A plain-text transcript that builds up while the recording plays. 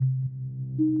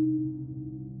Hello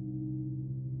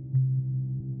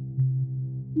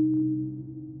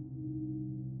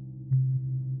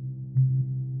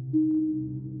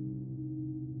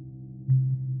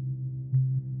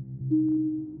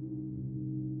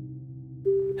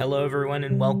everyone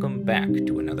and welcome back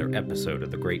to another episode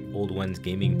of the Great Old Ones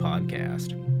Gaming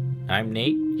Podcast. I'm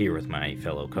Nate, here with my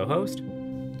fellow co-host.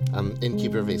 I'm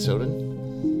Innkeeper Vasoden.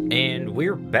 And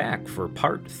we're back for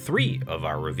part 3 of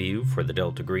our review for the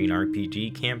Delta Green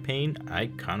RPG campaign,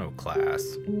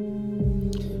 Iconoclasts.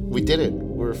 We did it.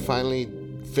 We're finally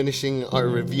finishing our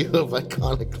review of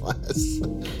Iconoclasts.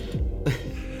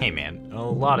 Hey man, a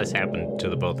lot has happened to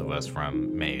the both of us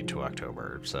from May to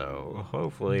October, so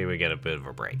hopefully we get a bit of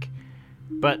a break.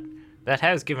 But that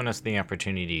has given us the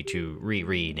opportunity to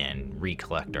reread and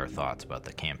recollect our thoughts about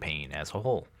the campaign as a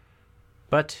whole.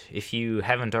 But if you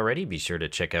haven't already, be sure to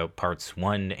check out parts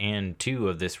 1 and 2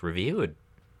 of this review. It'd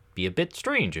be a bit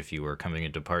strange if you were coming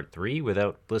into part 3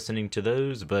 without listening to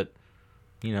those, but,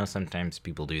 sometimes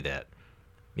people do that.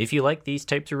 If you like these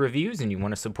types of reviews and you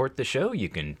want to support the show, you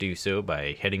can do so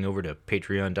by heading over to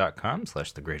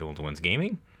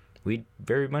patreon.com/thegreatoldOnesgaming. We'd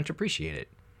very much appreciate it.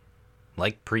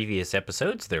 Like previous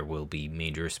episodes, there will be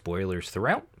major spoilers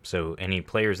throughout, so any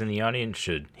players in the audience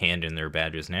should hand in their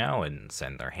badges now and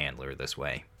send their handler this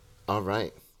way. All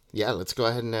right. Yeah, let's go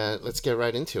ahead and let's get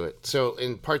right into it. So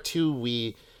in part 2,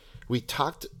 we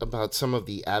talked about some of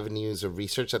the avenues of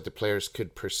research that the players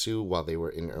could pursue while they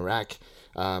were in Iraq.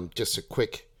 Just a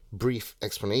quick, brief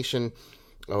explanation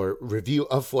or review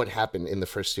of what happened in the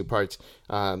first 2 parts.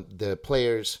 The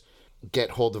players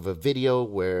get hold of a video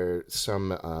where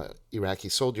some Iraqi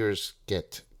soldiers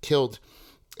get killed,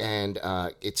 and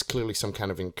it's clearly some kind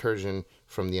of incursion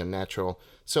from the unnatural.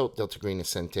 So Delta Green is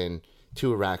sent in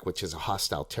to Iraq, which is a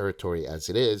hostile territory as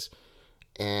it is,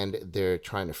 and they're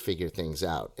trying to figure things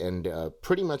out. And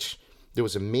pretty much there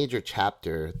was a major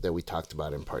chapter that we talked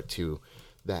about in part 2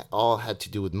 that all had to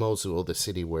do with Mosul, the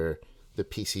city where the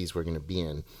PCs were going to be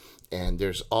in. And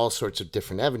there's all sorts of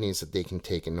different avenues that they can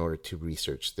take in order to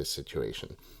research this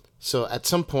situation. So at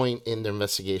some point in their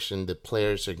investigation, the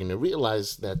players are going to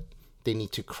realize that they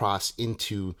need to cross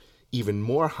into even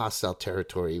more hostile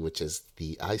territory, which is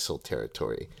the ISIL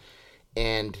territory,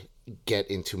 and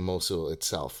get into Mosul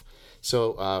itself.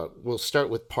 So we'll start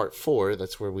with part 4.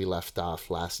 That's where we left off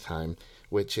last time,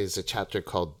 which is a chapter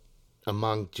called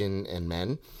Among Jinn and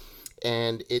Men.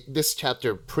 And this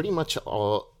chapter, pretty much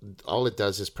all it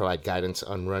does is provide guidance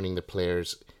on running the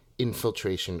players'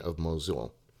 infiltration of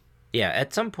Mosul. Yeah,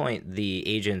 at some point, the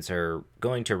agents are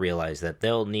going to realize that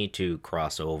they'll need to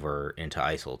cross over into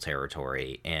ISIL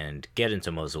territory and get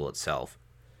into Mosul itself.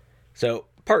 So,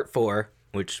 part 4,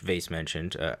 which Vase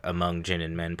mentioned, Among Jinn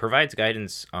and Men, provides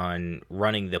guidance on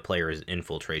running the players'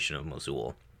 infiltration of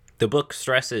Mosul. The book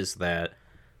stresses that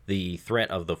the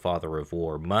threat of the Father of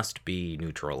War must be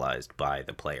neutralized by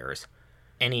the players.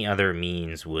 Any other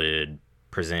means would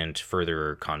present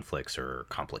further conflicts or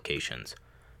complications.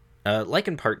 Like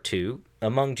in Part 2,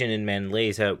 Among Jinn and Men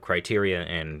lays out criteria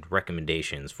and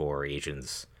recommendations for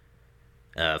agents'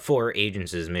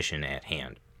 mission at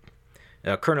hand.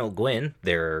 Colonel Gwyn,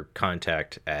 their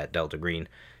contact at Delta Green,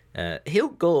 he'll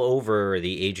go over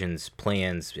the agents'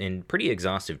 plans in pretty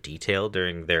exhaustive detail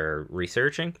during their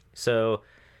researching, so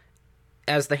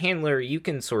as the handler, you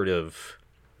can sort of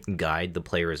guide the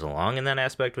players along in that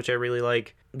aspect, which I really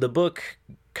like. The book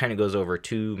kind of goes over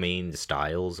 2 main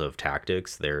styles of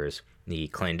tactics. There's the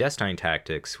clandestine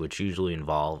tactics, which usually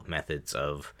involve methods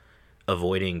of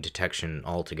avoiding detection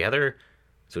altogether.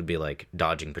 So it'd be like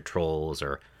dodging patrols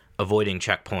or avoiding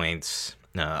checkpoints,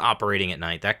 operating at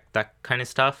night, that kind of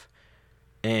stuff.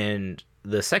 And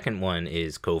the second one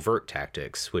is covert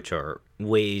tactics, which are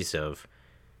ways of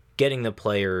getting the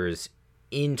players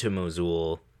into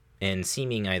Mosul and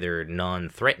seeming either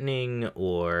non-threatening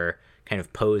or kind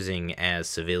of posing as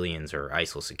civilians or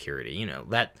ISIL security,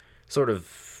 that sort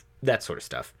of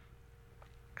stuff.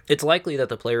 It's likely that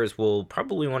the players will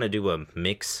probably want to do a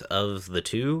mix of the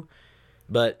 2,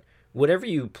 but whatever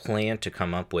you plan to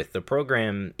come up with, the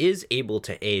program is able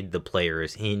to aid the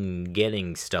players in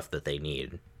getting stuff that they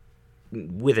need,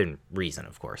 within reason,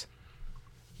 of course.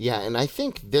 Yeah, and I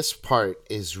think this part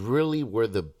is really where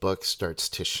the book starts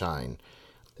to shine.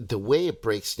 The way it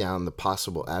breaks down the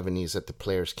possible avenues that the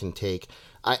players can take,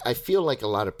 I feel like a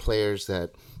lot of players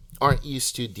that aren't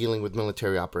used to dealing with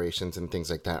military operations and things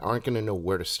like that aren't going to know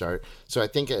where to start. So I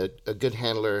think a good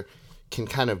handler can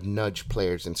kind of nudge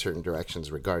players in certain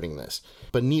directions regarding this.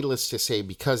 But needless to say,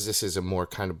 because this is a more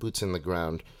kind of boots in the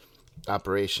ground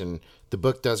operation, the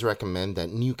book does recommend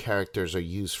that new characters are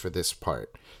used for this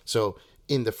part. So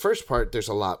in the first part, there's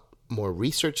a lot more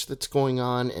research that's going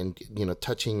on, and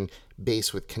touching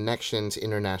base with connections,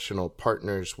 international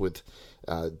partners with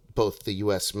both the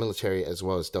U.S. military as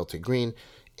well as Delta Green,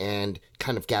 and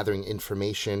kind of gathering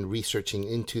information, researching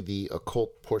into the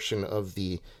occult portion of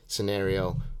the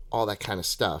scenario, all that kind of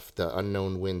stuff, the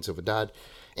unknown winds of Adad.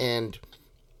 And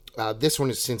this one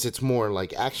is, since it's more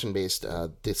like action based,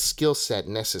 the skill set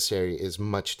necessary is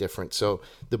much different. So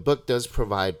the book does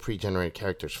provide pre-generated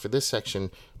characters for this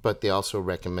section, but they also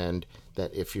recommend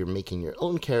that if you're making your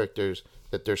own characters,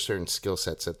 that there's certain skill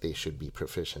sets that they should be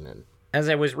proficient in. As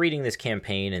I was reading this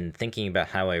campaign and thinking about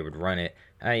how I would run it,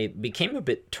 I became a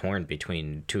bit torn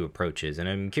between two approaches, and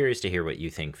I'm curious to hear what you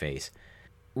think, Face.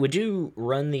 Would you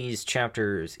run these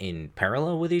chapters in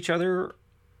parallel with each other?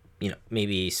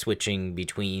 Maybe switching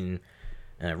between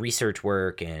research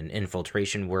work and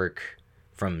infiltration work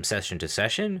from session to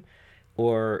session?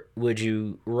 Or would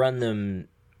you run them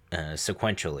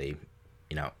sequentially,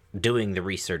 doing the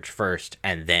research first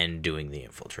and then doing the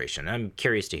infiltration? I'm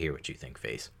curious to hear what you think,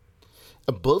 Face.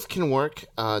 Both can work.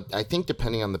 I think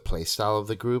depending on the play style of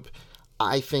the group.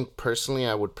 I think personally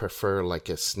I would prefer like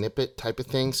a snippet type of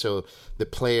thing. So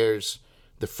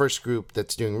the first group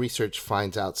that's doing research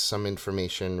finds out some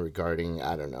information regarding,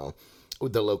 I don't know,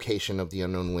 the location of the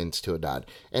unknown winds to Adad.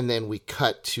 And then we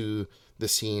cut to the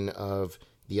scene of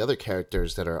the other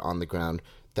characters that are on the ground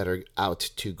that are out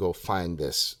to go find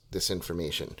this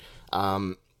information.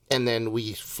 And then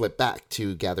we flip back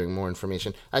to gathering more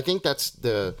information. I think that's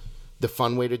the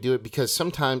fun way to do it, because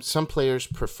sometimes some players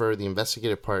prefer the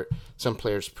investigative part, some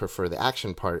players prefer the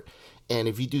action part. And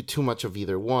if you do too much of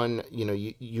either one,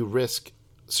 you risk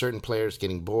certain players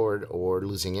getting bored or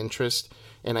losing interest.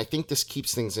 And I think this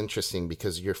keeps things interesting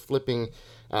because you're flipping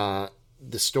the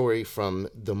story from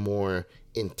the more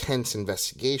intense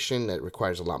investigation that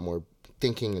requires a lot more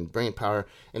thinking and brain power,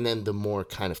 and then the more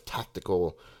kind of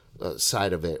tactical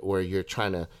side of it, where you're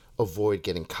trying to avoid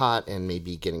getting caught and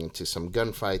maybe getting into some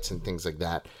gunfights and things like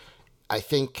that. I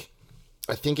think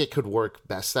it could work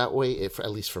best that way, if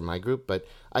at least for my group, but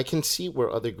I can see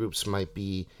where other groups might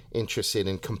be interested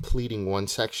in completing one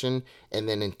section and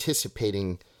then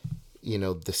anticipating,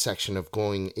 the section of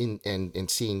going in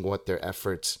and seeing what their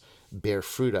efforts bear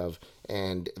fruit of,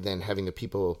 and then having the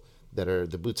people that are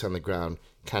the boots on the ground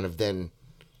kind of then,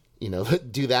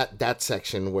 do that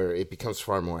section where it becomes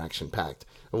far more action-packed.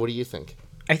 And what do you think?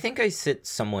 I think I sit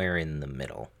somewhere in the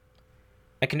middle.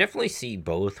 I can definitely see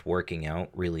both working out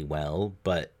really well,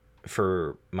 but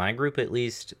for my group at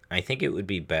least, I think it would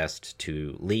be best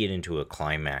to lead into a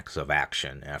climax of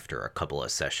action after a couple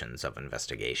of sessions of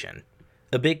investigation.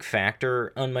 A big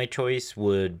factor on my choice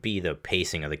would be the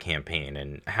pacing of the campaign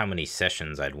and how many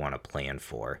sessions I'd want to plan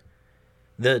for.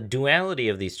 The duality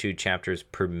of these two chapters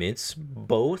permits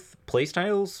both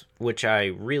playstyles, which I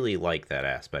really like that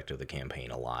aspect of the campaign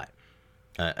a lot.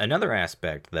 Another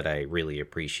aspect that I really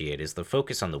appreciate is the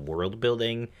focus on the world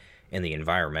building and the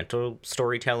environmental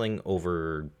storytelling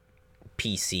over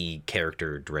PC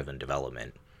character-driven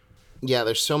development. Yeah,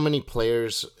 there's so many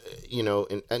players,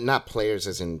 and not players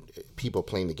as in people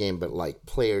playing the game, but like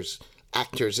players,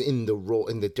 actors in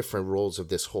the different roles of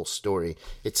this whole story.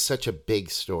 It's such a big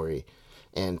story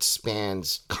and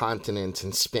spans continents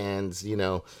and spans,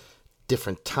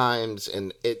 different times.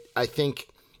 And I think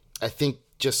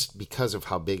just because of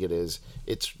how big it is,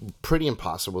 it's pretty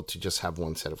impossible to just have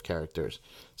one set of characters.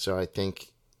 So I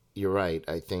think you're right.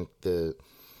 I think the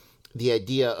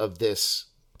idea of this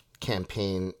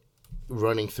campaign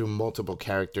running through multiple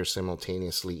characters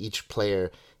simultaneously, each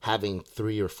player having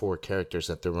 3 or 4 characters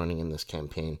that they're running in this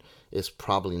campaign, is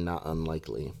probably not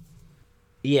unlikely.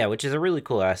 Yeah, which is a really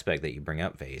cool aspect that you bring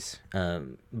up, Vase.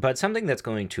 But something that's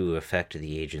going to affect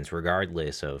the agents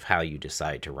regardless of how you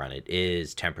decide to run it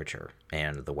is temperature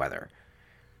and the weather.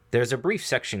 There's a brief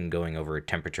section going over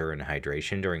temperature and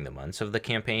hydration during the months of the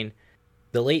campaign.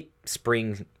 The late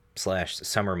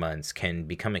spring/summer months can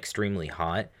become extremely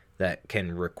hot that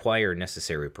can require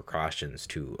necessary precautions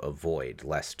to avoid,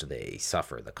 lest they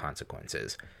suffer the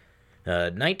consequences.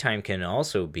 Nighttime can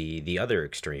also be the other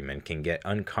extreme and can get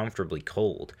uncomfortably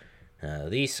cold.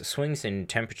 These swings in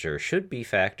temperature should be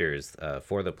factors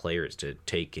for the players to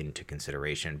take into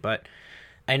consideration, but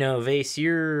I know, Vase,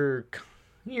 you're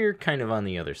kind of on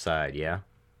the other side, yeah?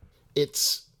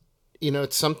 It's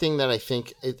something that I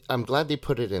think, I'm glad they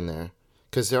put it in there,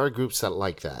 because there are groups that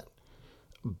like that.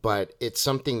 But it's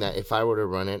something that if I were to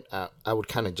run it, I would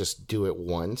kind of just do it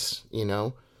once,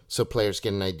 so players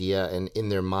get an idea, and in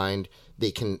their mind,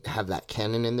 they can have that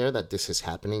canon in there that this is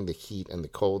happening, the heat and the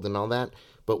cold and all that.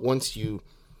 But once you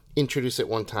introduce it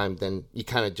one time, then you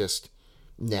kind of just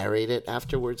narrate it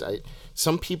afterwards.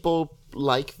 Some people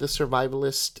like the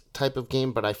survivalist type of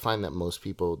game, but I find that most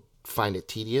people find it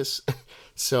tedious.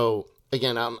 So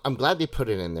again, I'm glad they put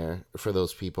it in there for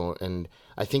those people, and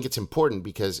I think it's important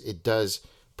because it does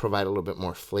provide a little bit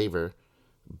more flavor,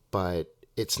 but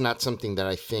it's not something that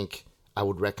I think I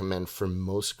would recommend for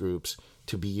most groups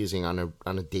to be using on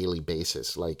a daily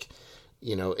basis. Like,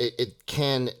 it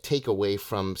can take away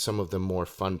from some of the more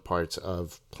fun parts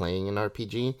of playing an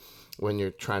RPG when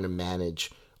you're trying to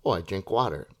manage. Oh, I drink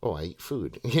water. Oh, I eat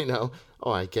food.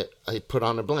 Oh, I put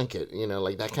on a blanket.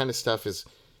 Like that kind of stuff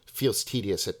feels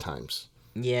tedious at times.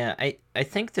 Yeah, I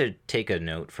think to take a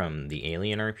note from the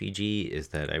Alien RPG is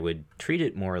that I would treat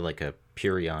it more like a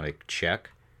periodic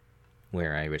check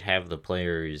where I would have the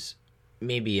players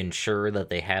maybe ensure that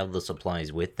they have the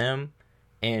supplies with them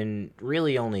and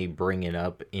really only bring it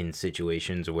up in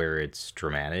situations where it's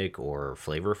dramatic or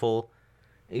flavorful.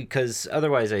 Because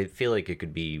otherwise, I feel like it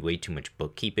could be way too much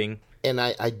bookkeeping. And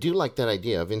I do like that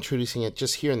idea of introducing it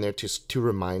just here and there to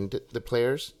remind the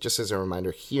players, just as a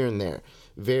reminder here and there.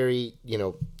 Very,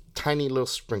 tiny little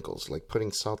sprinkles, like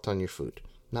putting salt on your food.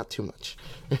 Not too much.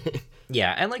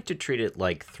 Yeah, I like to treat it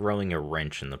like throwing a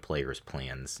wrench in the player's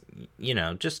plans,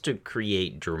 just to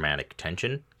create dramatic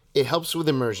tension. It helps with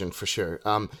immersion for sure.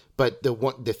 But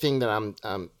the thing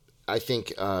that I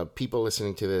think people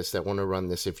listening to this that want to run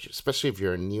this, especially if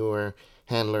you're a newer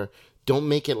handler, don't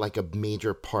make it like a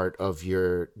major part of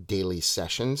your daily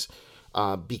sessions,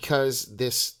 because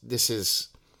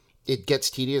it gets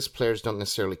tedious. Players don't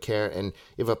necessarily care, and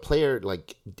if a player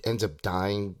like ends up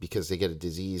dying because they get a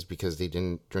disease because they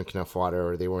didn't drink enough water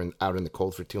or they were out in the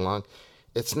cold for too long,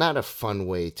 it's not a fun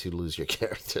way to lose your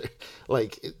character.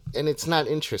 And it's not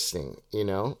interesting.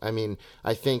 I mean,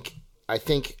 I think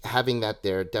having that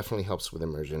there definitely helps with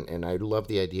immersion, and I love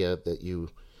the idea that you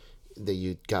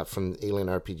got from Alien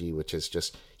RPG, which is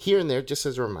just here and there, just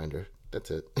as a reminder.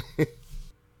 That's it.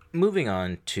 Moving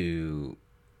on to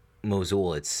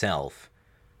Mosul itself,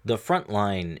 the front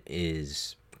line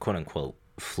is quote unquote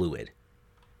fluid.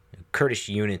 Kurdish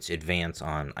units advance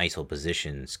on ISIL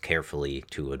positions carefully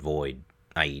to avoid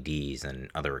IEDs and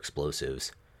other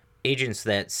explosives. Agents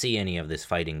that see any of this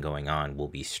fighting going on will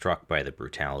be struck by the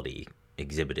brutality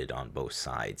exhibited on both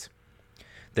sides.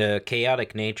 The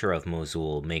chaotic nature of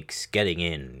Mosul makes getting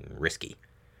in risky.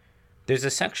 There's a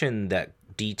section that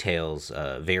details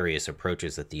various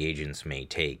approaches that the agents may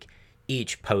take,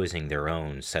 each posing their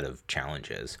own set of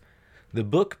challenges. The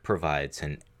book provides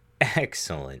an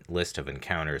excellent list of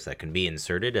encounters that can be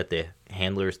inserted at the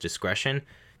handler's discretion.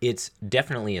 It's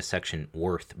definitely a section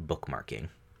worth bookmarking.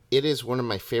 It is one of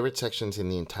my favorite sections in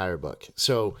the entire book.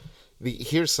 So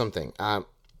here's something. I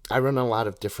run a lot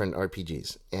of different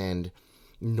RPGs, and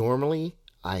normally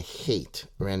I hate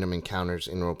random encounters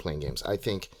in role-playing games. I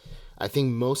think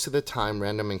most of the time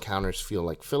random encounters feel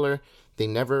like filler. They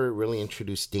never really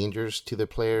introduce dangers to the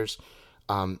players.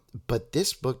 But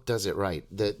this book does it right.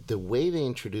 The way they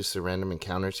introduce the random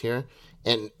encounters here,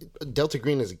 and Delta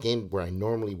Green is a game where I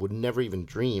normally would never even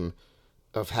dream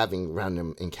of having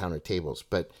random encounter tables,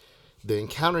 but the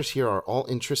encounters here are all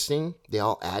interesting. They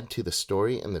all add to the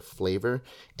story and the flavor,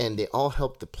 and they all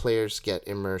help the players get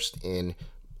immersed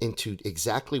into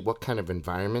exactly what kind of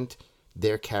environment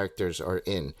their characters are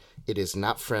in. It is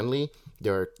not friendly.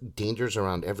 There are dangers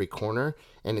around every corner,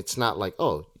 and it's not like,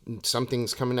 oh,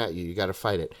 something's coming at you, you got to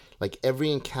fight it. Like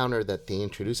every encounter that they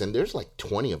introduce, and there's like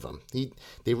 20 of them.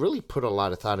 They really put a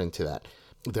lot of thought into that.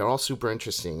 They're all super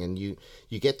interesting, and you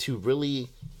get to really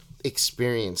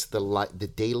experience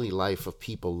the daily life of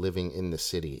people living in the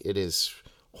city. It is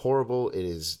horrible. It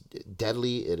is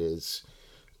deadly. It is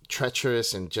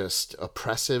treacherous and just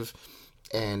oppressive.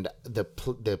 And the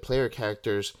player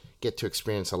characters get to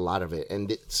experience a lot of it.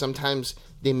 And sometimes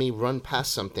they may run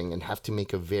past something and have to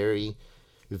make a very,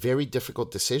 very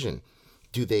difficult decision.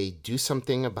 Do they do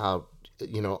something about,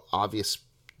 obvious,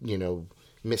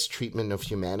 mistreatment of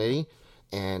humanity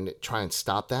and try and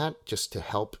stop that just to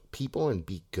help people and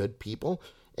be good people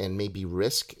and maybe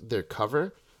risk their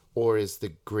cover? Or is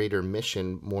the greater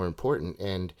mission more important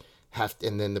and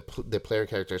then the player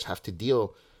characters have to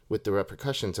deal with the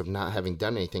repercussions of not having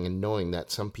done anything and knowing that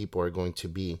some people are going to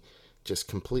be just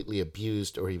completely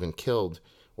abused or even killed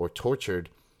or tortured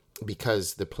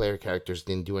because the player characters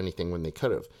didn't do anything when they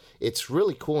could have. It's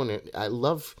really cool, and I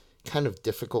love kind of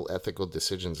difficult ethical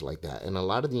decisions like that, and a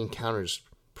lot of the encounters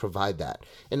provide that.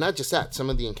 And not just that, some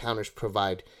of the encounters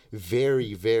provide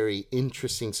very, very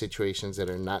interesting situations that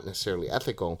are not necessarily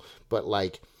ethical, but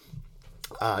like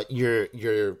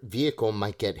your vehicle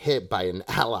might get hit by an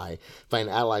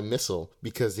ally missile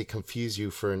because they confuse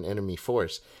you for an enemy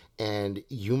force, and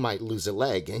you might lose a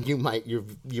leg, and you might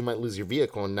lose your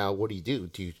vehicle. And now what do?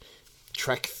 Do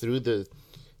trek through the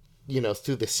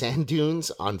through the sand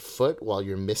dunes on foot while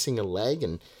you're missing a leg?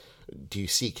 And do you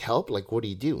seek help? Like, what do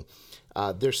you do?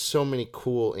 There's so many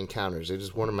cool encounters. It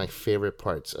is one of my favorite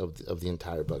parts of the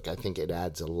entire book. I think it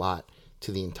adds a lot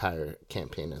to the entire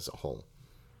campaign as a whole.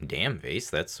 Damn, Vase,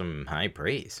 that's some high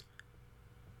praise.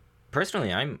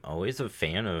 Personally, I'm always a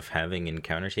fan of having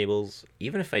encounter tables,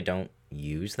 even if I don't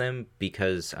use them,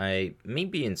 because I may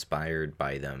be inspired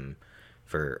by them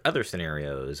for other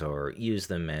scenarios or use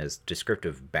them as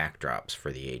descriptive backdrops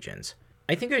for the agents.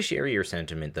 I think I share your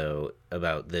sentiment, though,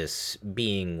 about this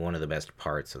being one of the best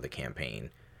parts of the campaign.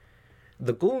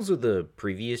 The goals of the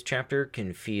previous chapter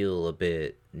can feel a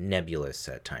bit nebulous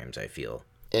at times, I feel.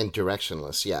 And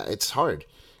directionless. Yeah, it's hard.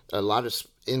 A lot of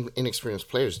inexperienced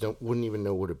players wouldn't even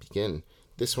know where to begin.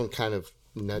 This one kind of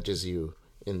nudges you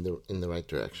in the right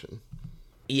direction.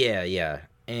 Yeah.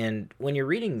 And when you're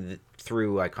reading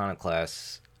through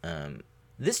Iconoclasts,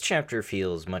 this chapter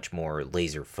feels much more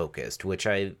laser focused, which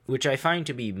I find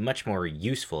to be much more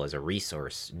useful as a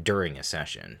resource during a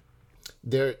session.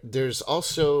 There's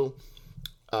also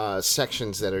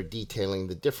sections that are detailing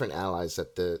the different allies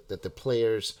that the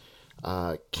players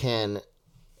can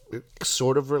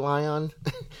sort of rely on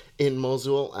in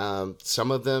Mosul.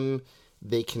 Some of them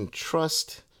they can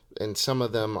trust, and some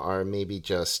of them are maybe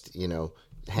just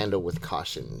handle with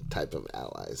caution type of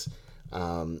allies.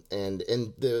 And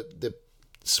the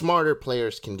smarter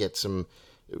players can get some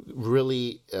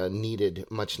really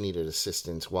much needed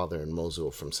assistance while they're in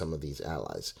Mosul from some of these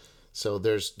allies. So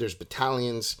there's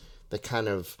battalions that kind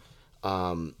of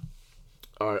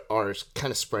are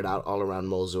kind of spread out all around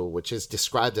Mosul, which is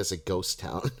described as a ghost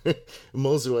town.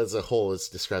 Mosul as a whole is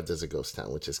described as a ghost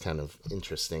town, which is kind of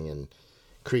interesting and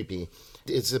creepy.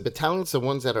 Is the battalions the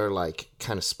ones that are like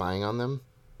kind of spying on them?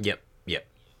 Yep.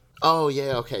 Oh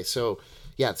yeah, okay. So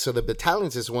the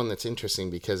battalions is one that's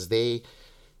interesting because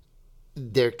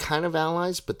they're kind of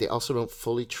allies, but they also don't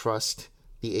fully trust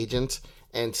the agents,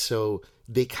 and so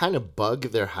they kind of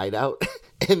bug their hideout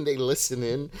and they listen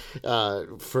in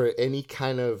for any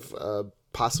kind of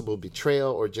possible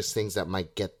betrayal or just things that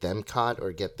might get them caught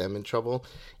or get them in trouble.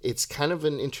 It's kind of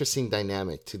an interesting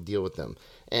dynamic to deal with them.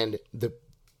 And the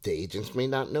agents may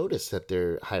not notice that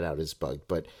their hideout is bugged,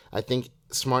 but I think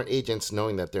smart agents,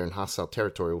 knowing that they're in hostile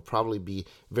territory, will probably be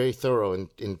very thorough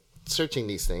in searching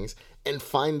these things and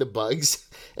find the bugs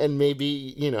and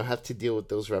maybe, have to deal with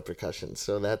those repercussions.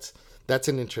 So that's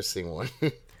an interesting one.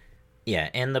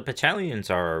 Yeah, and the battalions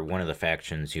are one of the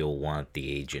factions you'll want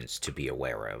the agents to be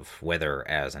aware of, whether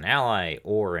as an ally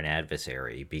or an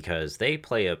adversary, because they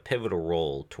play a pivotal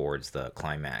role towards the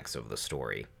climax of the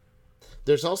story.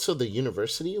 There's also the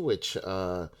university, which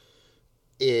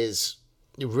is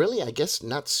really, I guess,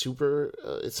 not super...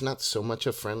 it's not so much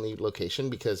a friendly location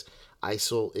because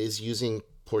ISIL is using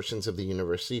portions of the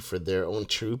university for their own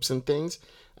troops and things.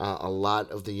 A lot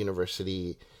of the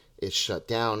university is shut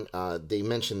down. They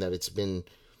mentioned that it's been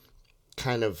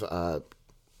kind of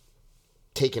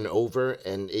taken over,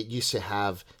 and it used to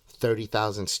have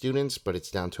 30,000 students, but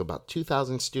it's down to about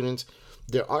 2,000 students.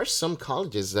 There are some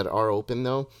colleges that are open,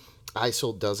 though.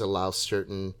 ISIL does allow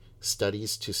certain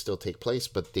studies to still take place,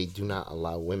 but they do not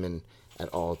allow women at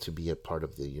all to be a part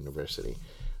of the university.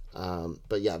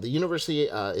 But yeah, the university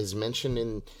is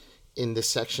mentioned in this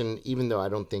section, even though I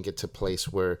don't think it's a place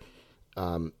where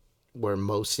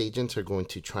most agents are going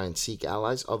to try and seek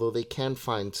allies, although they can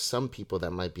find some people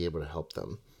that might be able to help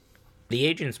them. The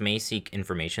agents may seek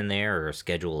information there or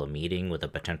schedule a meeting with a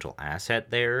potential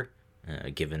asset there,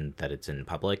 given that it's in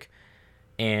public.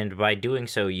 And by doing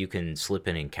so, you can slip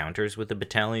in encounters with the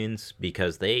battalions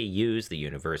because they use the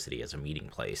university as a meeting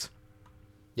place.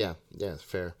 Yeah,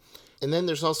 fair. And then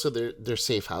there's also their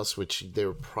safe house, which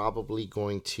they're probably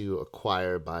going to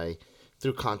acquire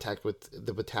through contact with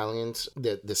the battalions.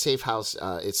 The safe house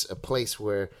is a place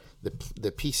where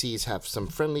the PCs have some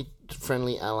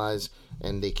friendly allies,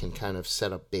 and they can kind of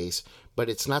set up base. But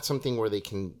it's not something where they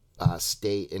can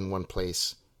stay in one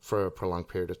place for a prolonged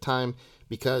period of time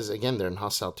because, again, they're in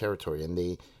hostile territory and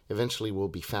they eventually will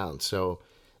be found. So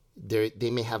they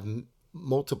may have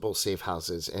multiple safe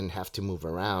houses and have to move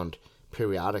around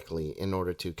periodically in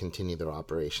order to continue their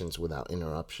operations without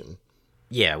interruption.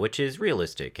 Yeah, which is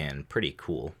realistic and pretty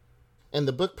cool. And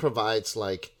the book provides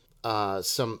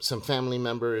some family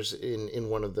members in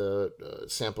one of the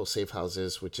sample safe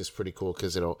houses, which is pretty cool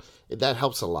because that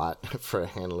helps a lot for a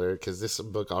handler, because this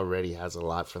book already has a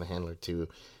lot for the handler to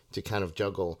kind of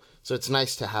juggle. So it's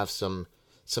nice to have some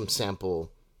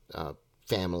sample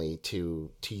family to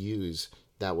use.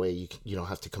 That way you don't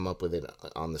have to come up with it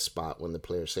on the spot when the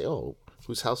players say, "Oh,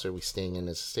 whose house are we staying in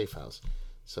as a safe house?"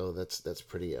 So that's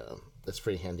pretty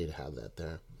handy to have that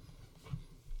there.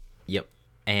 Yep.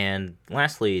 And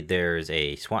lastly, there's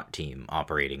a SWAT team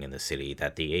operating in the city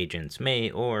that the agents may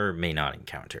or may not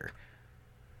encounter.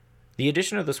 The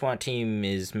addition of the SWAT team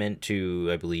is meant to,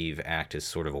 I believe, act as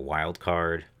sort of a wild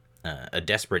card, a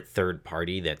desperate third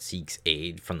party that seeks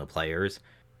aid from the players.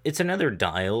 It's another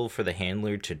dial for the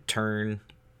handler to turn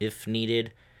if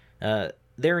needed.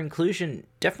 Their inclusion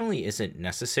definitely isn't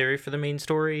necessary for the main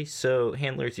story, so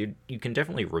handlers, you can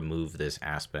definitely remove this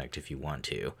aspect if you want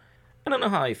to. I don't know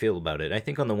how I feel about it. I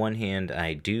think on the one hand,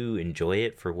 I do enjoy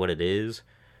it for what it is,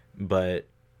 but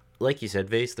like you said,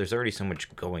 Vase, there's already so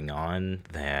much going on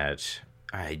that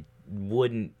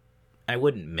wouldn't I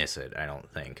wouldn't miss it, I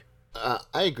don't think.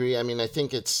 I agree. I mean, I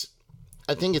think it's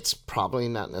probably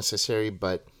not necessary,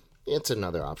 but it's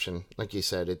another option. Like you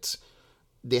said,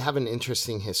 they have an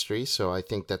interesting history, so I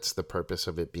think that's the purpose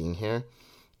of it being here.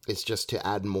 It's just to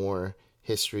add more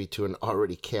history to an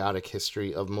already chaotic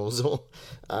history of Mosul,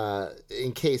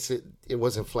 in case it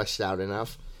wasn't fleshed out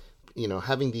enough.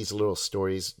 Having these little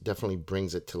stories definitely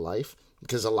brings it to life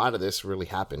because a lot of this really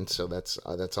happened. So that's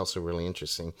also really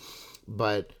interesting.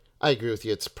 But I agree with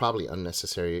you. It's probably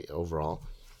unnecessary overall.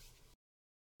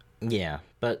 Yeah,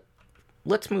 but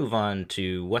let's move on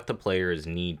to what the players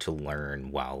need to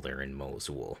learn while they're in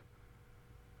Mosul.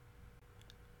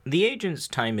 The agent's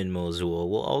time in Mosul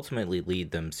will ultimately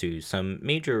lead them to some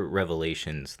major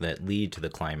revelations that lead to the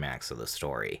climax of the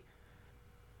story.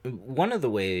 One of the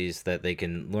ways that they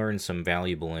can learn some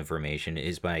valuable information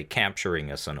is by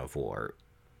capturing a son of war.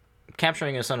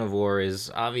 Capturing a son of war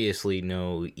is obviously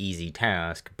no easy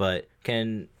task, but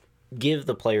can give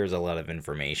the players a lot of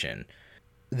information.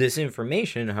 This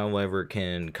information, however,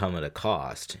 can come at a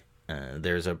cost.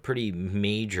 There's a pretty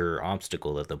major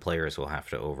obstacle that the players will have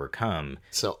to overcome.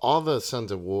 So all the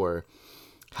Sons of War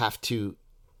have to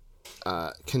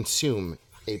consume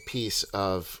a piece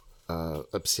of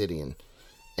obsidian,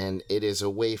 and it is a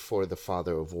way for the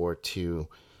Father of War to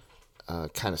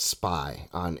kind of spy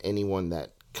on anyone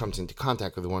that comes into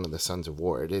contact with one of the Sons of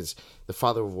War. It is the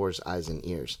Father of War's eyes and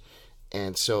ears.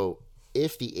 And so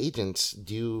if the agents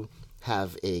do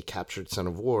have a captured Son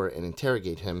of War and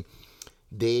interrogate him,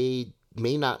 they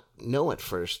may not know at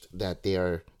first that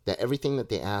everything that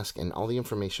they ask and all the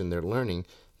information they're learning,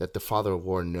 that the Father of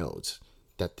War knows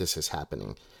that this is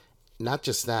happening. Not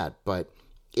just that, but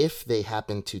if they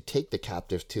happen to take the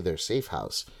captive to their safe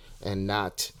house and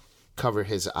not cover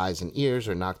his eyes and ears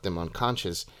or knock them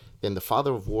unconscious, then the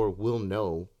Father of War will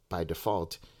know by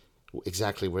default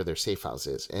exactly where their safe house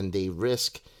is. And they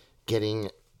risk getting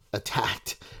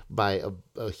attacked by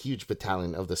a huge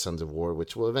battalion of the Sons of War,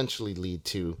 which will eventually lead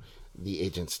to the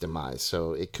agent's demise.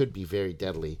 So it could be very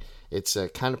deadly. It's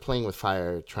kind of playing with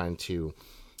fire, trying to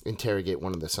interrogate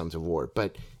one of the Sons of War.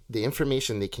 But the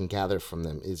information they can gather from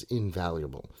them is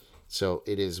invaluable. So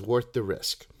it is worth the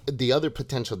risk. The other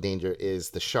potential danger is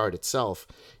the shard itself.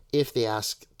 If they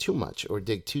ask too much or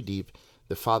dig too deep,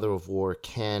 the Father of War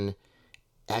can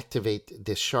activate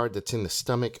this shard that's in the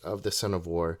stomach of the Son of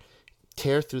War,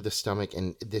 tear through the stomach,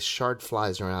 and this shard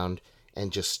flies around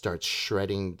and just starts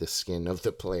shredding the skin of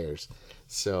the players.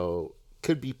 So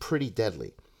could be pretty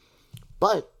deadly.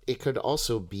 But it could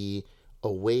also be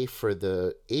a way for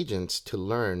the agents to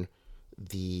learn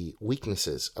the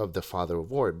weaknesses of the Father of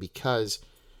War, because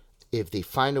if they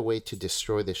find a way to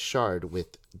destroy this shard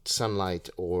with sunlight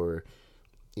or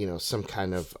some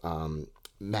kind of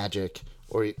magic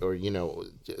or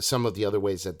some of the other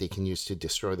ways that they can use to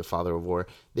destroy the Father of War,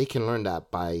 they can learn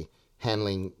that by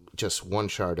handling just one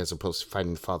shard as opposed to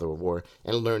fighting the Father of War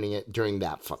and learning it during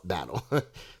that battle.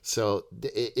 So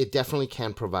it definitely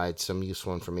can provide some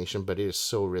useful information, but it is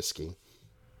so risky.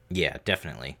 Yeah,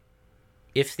 definitely.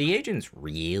 If the agents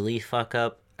really fuck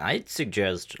up, I'd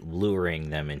suggest luring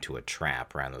them into a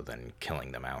trap rather than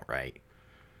killing them outright.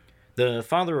 The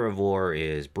Father of War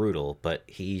is brutal, but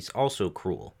he's also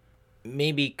cruel.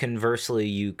 Maybe conversely,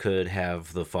 you could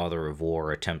have the Father of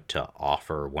War attempt to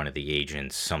offer one of the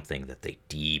agents something that they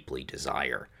deeply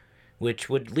desire, which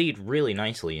would lead really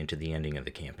nicely into the ending of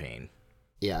the campaign.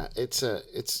 Yeah, it's a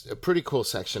pretty cool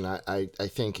section. I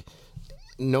think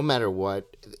no matter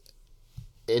what,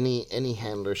 any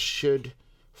handler should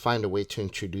find a way to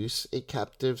introduce a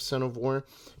captive Son of War,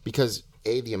 because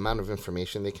A, the amount of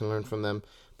information they can learn from them,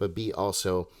 but B,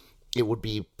 also it would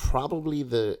be probably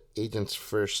the agent's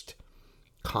first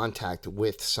contact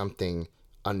with something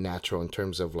unnatural in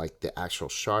terms of like the actual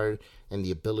shard and the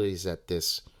abilities that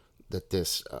this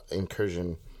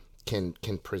incursion can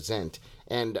present.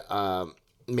 And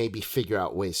maybe figure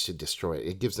out ways to destroy it.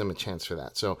 It gives them a chance for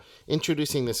that. So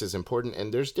introducing this is important,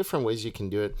 and there's different ways you can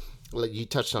do it. Like you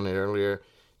touched on it earlier,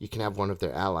 you can have one of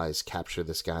their allies capture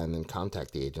this guy and then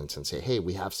contact the agents and say, hey,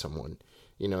 we have someone,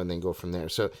 and then go from there.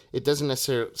 So it doesn't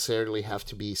necessarily have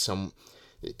to be some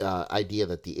idea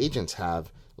that the agents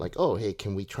have, like, oh, hey,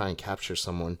 can we try and capture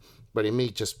someone? But it may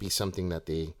just be something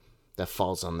that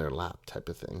falls on their lap type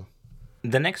of thing.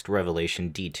 The next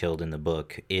revelation detailed in the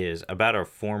book is about a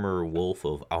former wolf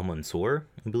of Al-Mansur,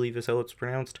 I believe is how it's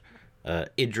pronounced,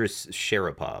 Idris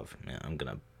Sharipov. I'm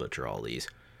going to butcher all these.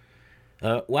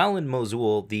 While in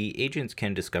Mosul, the agents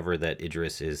can discover that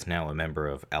Idris is now a member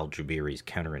of al-Jabiri's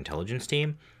counterintelligence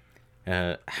team.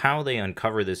 How they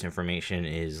uncover this information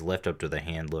is left up to the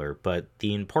handler, but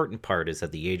the important part is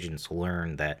that the agents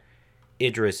learn that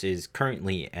Idris is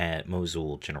currently at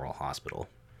Mosul General Hospital.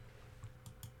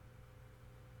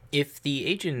 If the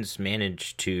agents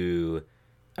manage to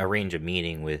arrange a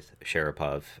meeting with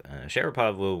Sharipov,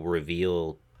 Sharipov will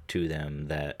reveal to them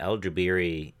that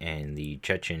al-Jabiri and the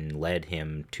Chechen led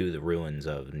him to the ruins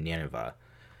of Nineveh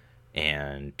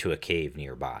and to a cave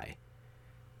nearby.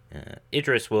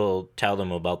 Idris will tell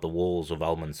them about the wolves of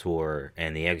Al-Mansur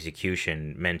and the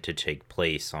execution meant to take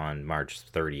place on March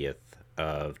 30th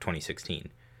of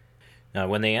 2016.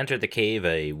 When they entered the cave,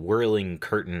 a whirling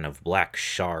curtain of black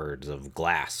shards of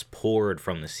glass poured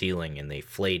from the ceiling and they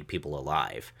flayed people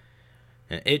alive.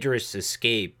 Idris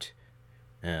escaped,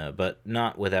 but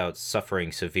not without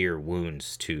suffering severe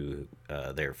wounds to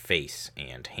their face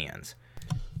and hands.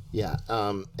 Yeah,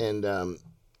 and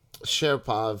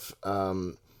Sharipov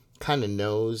kind of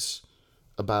knows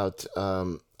about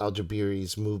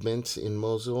al-Jabiri's movement in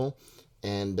Mosul,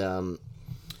 and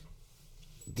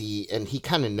he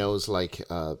kind of knows like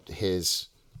his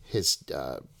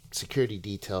security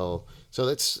detail. So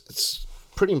it's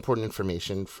pretty important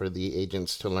information for the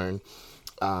agents to learn.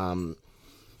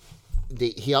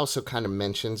 He also kind of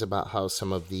mentions about how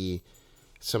some of the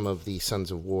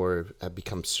Sons of War have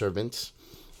become servants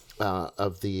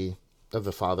of the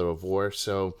Father of War.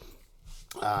 So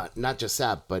not just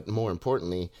that, but more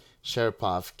importantly,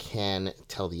 Sharipov can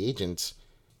tell the agents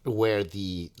where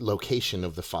the location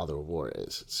of the Father of War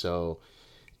is. So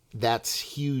that's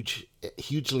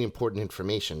hugely important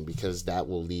information, because that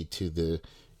will lead to the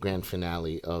grand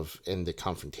finale and the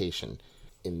confrontation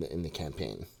in the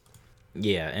campaign.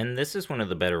 Yeah, and this is one of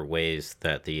the better ways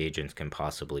that the agents can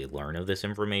possibly learn of this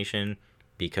information,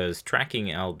 because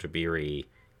tracking al-Jabiri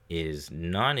is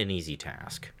not an easy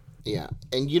task. Yeah,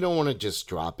 and you don't want to just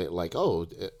drop it like, oh,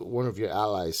 one of your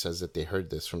allies says that they heard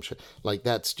this from... Like,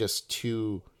 that's just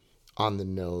too on the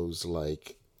nose,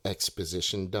 like,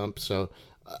 exposition dump. So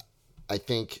I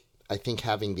think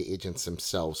having the agents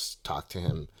themselves talk to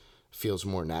him feels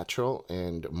more natural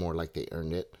and more like they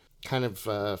earned it. Kind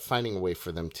of finding a way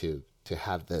for them to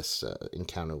have this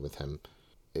encounter with him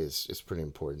is pretty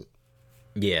important.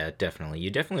 Yeah, definitely. You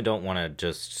definitely don't want to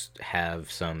just have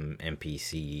some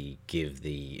NPC give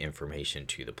the information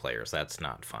to the players. That's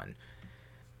not fun.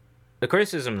 The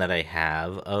criticism that I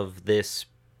have of this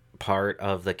part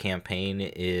of the campaign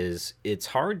is it's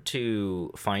hard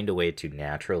to find a way to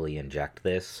naturally inject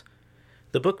this.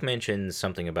 The book mentions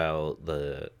something about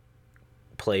the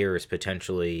players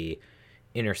potentially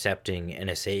intercepting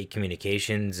NSA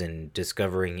communications and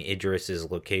discovering Idris's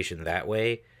location that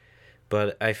way.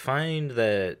 But I find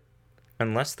that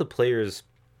unless the players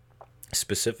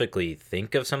specifically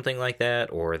think of something like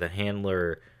that, or the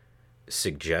handler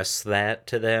suggests that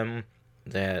to them,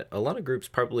 that a lot of groups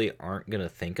probably aren't going to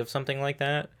think of something like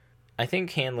that. I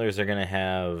think handlers are going to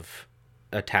have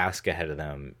a task ahead of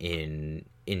them in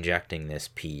injecting this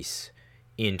piece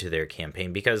into their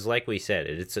campaign, because like we said,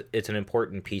 it's an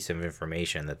important piece of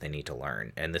information that they need to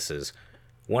learn, and this is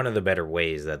one of the better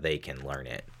ways that they can learn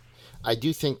it. I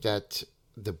do think that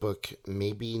the book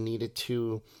maybe needed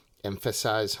to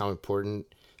emphasize how important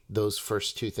those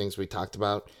first two things we talked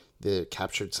about, the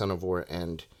captured Son of War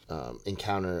and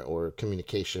encounter or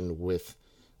communication with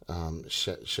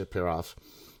Shapirov.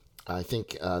 I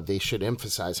think they should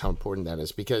emphasize how important that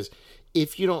is, because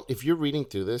if you're reading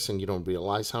through this and you don't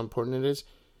realize how important it is,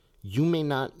 you may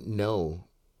not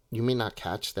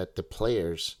catch that the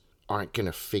players aren't going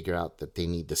to figure out that they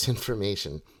need this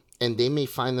information. And they may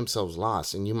find themselves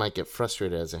lost, and you might get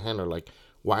frustrated as a handler, like,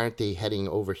 why aren't they heading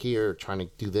over here, trying to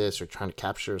do this, or trying to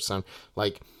capture some?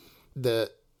 Like,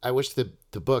 I wish the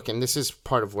book, and this is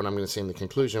part of what I'm going to say in the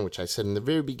conclusion, which I said in the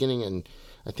very beginning, and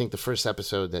I think the first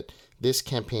episode, that this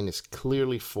campaign is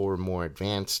clearly for more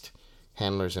advanced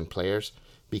handlers and players,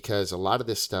 because a lot of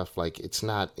this stuff, like, it's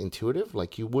not intuitive.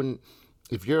 Like, you wouldn't,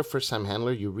 if you're a first-time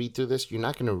handler, you read through this, you're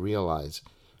not going to realize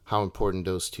how important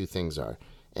those two things are,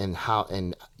 and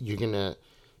you're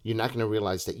not gonna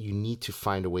realize that you need to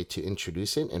find a way to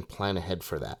introduce it and plan ahead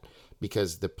for that,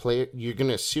 because the player, you're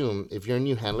gonna assume, if you're a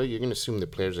new handler, you're gonna assume the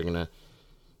players are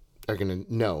gonna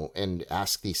know and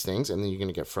ask these things, and then you're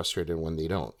gonna get frustrated when they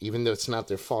don't, even though it's not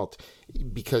their fault,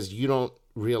 because you don't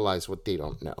realize what they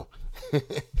don't know.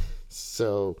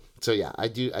 So yeah, I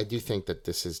do think that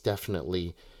this is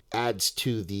definitely adds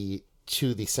to the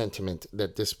sentiment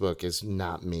that this book is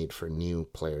not made for new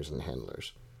players and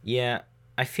handlers. Yeah,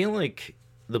 I feel like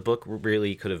the book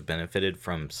really could have benefited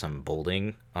from some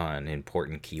bolding on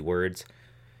important keywords,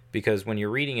 because when you're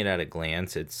reading it at a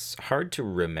glance, it's hard to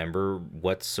remember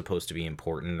what's supposed to be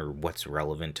important or what's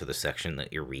relevant to the section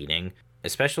that you're reading,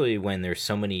 especially when there's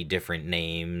so many different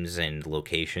names and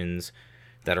locations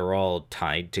that are all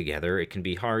tied together. It can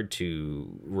be hard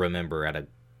to remember at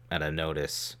a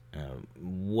notice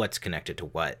what's connected to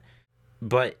what.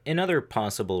 But another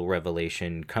possible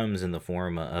revelation comes in the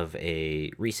form of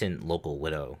a recent local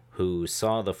widow who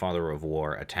saw the Father of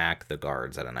War attack the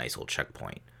guards at an ISIL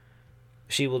checkpoint.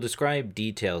 She will describe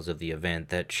details of the event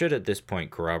that should at this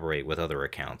point corroborate with other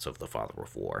accounts of the Father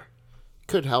of War.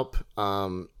 Could help.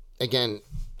 Again,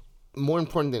 more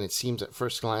important than it seems at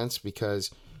first glance,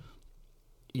 because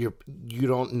you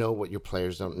don't know what your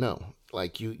players don't know.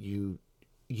 Like you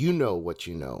know what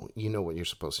you know. You know what you're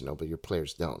supposed to know, but your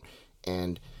players don't.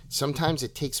 And sometimes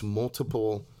it takes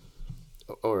multiple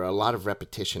or a lot of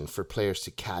repetition for players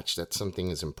to catch that something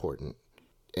is important.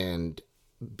 And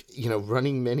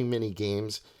running many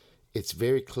games, it's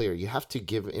very clear. You have to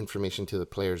give information to the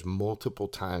players multiple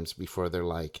times before they're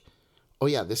like, "Oh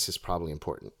yeah, this is probably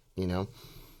important."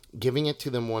 Giving it to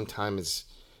them one time is,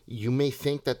 you may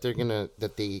think that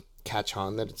that they catch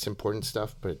on that it's important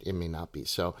stuff, but it may not be.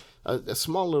 So a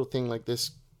small little thing like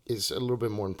this is a little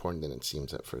bit more important than it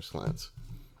seems at first glance.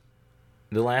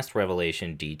 The last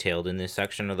revelation detailed in this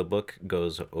section of the book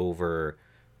goes over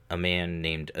a man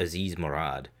named Aziz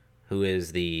Murad, who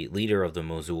is the leader of the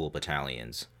Mosul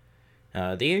battalions.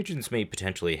 The agents may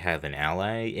potentially have an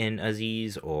ally in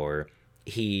Aziz, or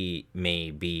he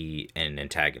may be an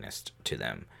antagonist to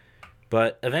them.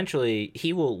 But eventually,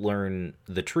 he will learn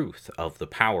the truth of the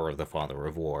power of the Father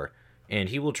of War, and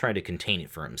he will try to contain it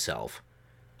for himself.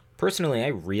 Personally, I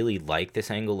really like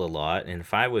this angle a lot, and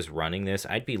if I was running this,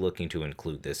 I'd be looking to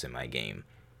include this in my game.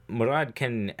 Murad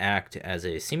can act as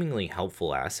a seemingly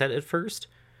helpful asset at first,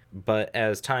 but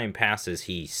as time passes,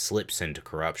 he slips into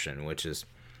corruption, which is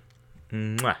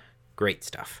great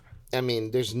stuff. I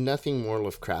mean, there's nothing more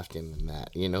Lovecraftian than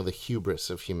that. The hubris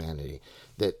of humanity.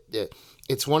 That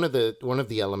it's one of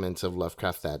the elements of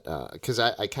Lovecraft that, because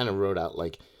I kind of wrote out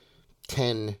like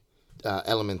 10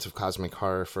 elements of cosmic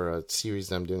horror for a series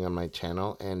that I'm doing on my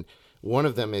channel, and one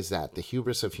of them is that the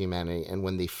hubris of humanity. And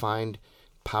when they find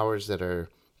powers that are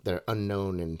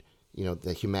unknown and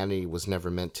that humanity was never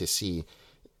meant to see,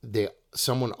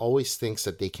 someone always thinks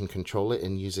that they can control it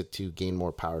and use it to gain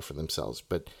more power for themselves,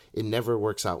 but it never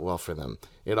works out well for them.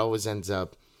 It always ends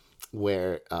up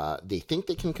where they think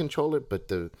they can control it,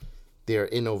 but they're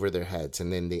in over their heads,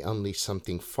 and then they unleash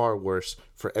something far worse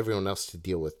for everyone else to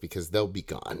deal with, because they'll be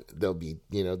gone. They'll be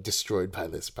destroyed by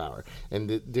this power. And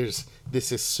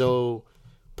this is so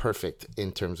perfect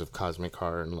in terms of cosmic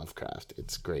horror and Lovecraft.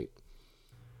 It's great.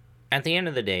 At the end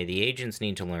of the day, the agents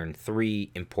need to learn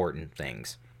 3 important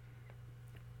things.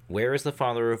 Where is the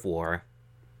Father of War?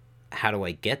 How do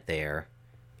I get there?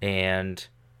 And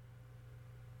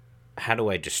how do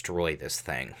I destroy this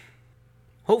thing?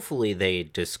 Hopefully they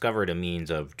discovered a means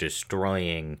of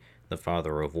destroying the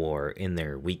Father of War in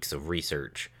their weeks of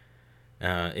research.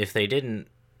 If they didn't,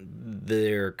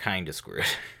 they're kind of screwed.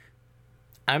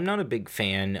 I'm not a big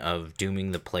fan of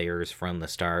dooming the players from the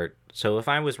start, so if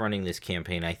I was running this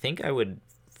campaign, I think I would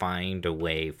find a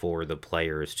way for the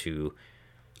players to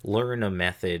learn a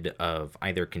method of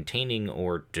either containing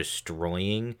or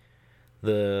destroying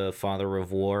the Father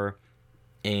of War,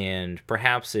 and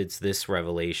perhaps it's this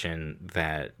revelation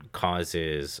that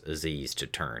causes Aziz to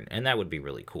turn, and that would be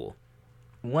really cool.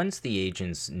 Once the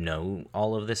agents know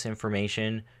all of this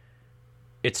information,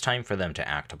 it's time for them to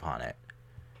act upon it.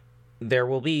 There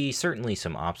will be certainly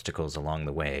some obstacles along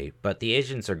the way, but the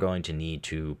agents are going to need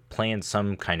to plan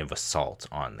some kind of assault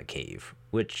on the cave,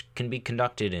 which can be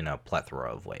conducted in a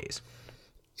plethora of ways.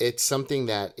 It's something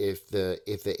that if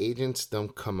the agents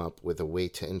don't come up with a way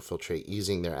to infiltrate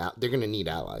using they're going to need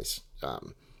allies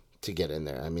to get in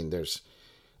there. I mean,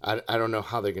 I don't know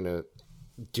how they're going to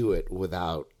do it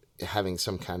without having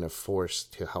some kind of force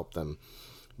to help them.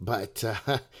 But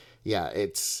yeah,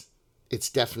 it's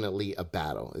definitely a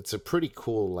battle. It's a pretty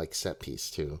cool set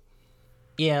piece too.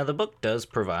 Yeah, the book does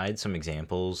provide some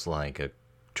examples like a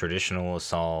traditional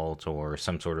assault or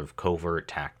some sort of covert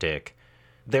tactic.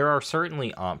 There are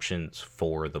certainly options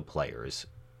for the players.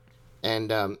 And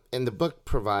the book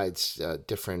provides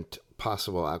different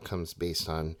possible outcomes based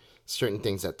on certain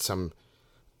things that some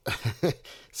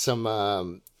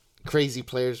crazy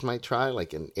players might try,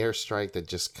 like an airstrike that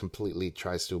just completely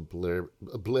tries to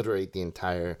obliterate the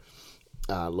entire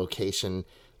location.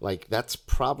 Like that's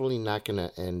probably not going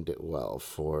to end well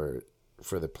for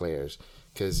the players,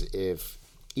 because if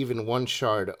even one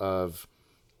shard of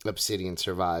obsidian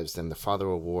survives, then the Father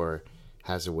of War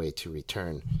has a way to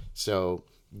return. So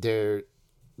their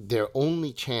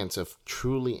only chance of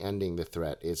truly ending the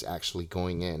threat is actually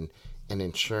going in and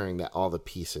ensuring that all the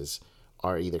pieces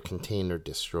are either contained or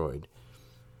destroyed.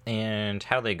 And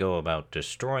how they go about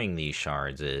destroying these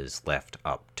shards is left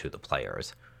up to the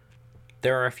players.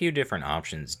 There are a few different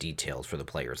options detailed for the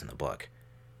players in the book.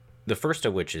 The first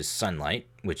of which is sunlight,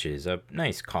 which is a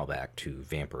nice callback to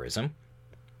vampirism.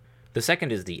 The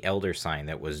second is the elder sign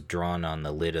that was drawn on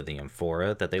the lid of the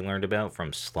amphora that they learned about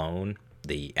from Sloane,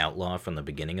 the outlaw from the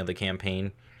beginning of the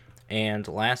campaign. And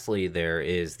lastly, there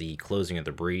is the closing of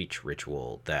the breach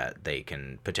ritual that they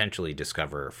can potentially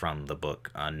discover from the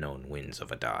book Unknown Winds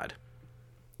of Adad.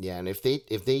 Yeah, and if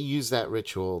they use that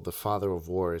ritual, the Father of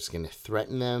War is going to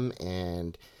threaten them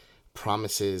and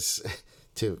promises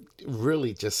to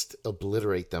really just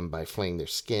obliterate them by flaying their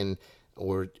skin,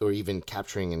 or even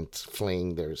capturing and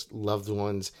flaying their loved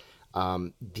ones.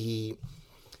 The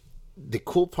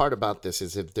cool part about this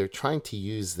is if they're trying to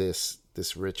use this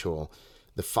ritual,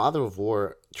 the Father of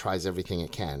War tries everything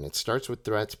it can. It starts with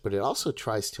threats, but it also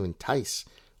tries to entice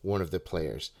one of the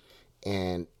players,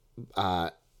 and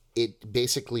it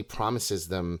basically promises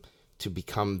them to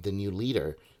become the new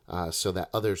leader, so that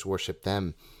others worship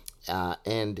them.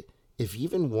 And if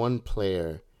even one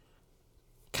player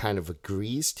kind of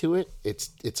agrees to it,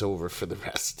 it's over for the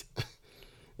rest.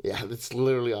 Yeah, that's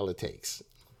literally all it takes.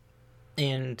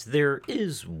 And there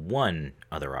is one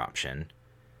other option.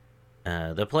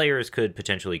 The players could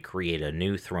potentially create a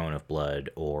new throne of blood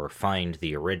or find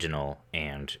the original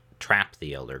and trap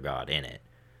the Elder God in it.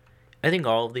 I think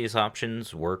all of these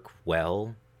options work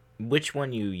well. Which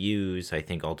one you use, I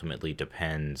think, ultimately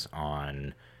depends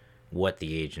on what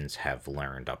the agents have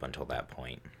learned up until that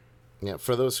point. Yeah,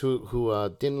 for those who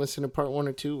didn't listen to part 1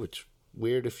 or 2, which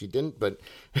weird if you didn't, but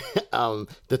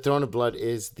the Throne of Blood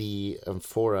is the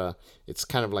amphora. It's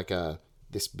kind of like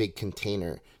this big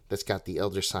container that's got the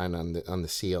Elder Sign on the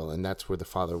seal, and that's where the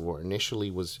Father of War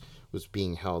initially was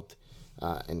being held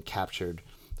and captured.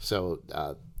 So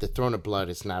the Throne of Blood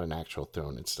is not an actual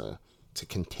throne; it's a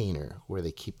container where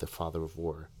they keep the Father of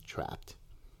War trapped.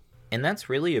 And that's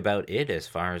really about it as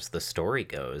far as the story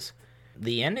goes.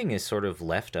 The ending is sort of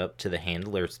left up to the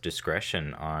handler's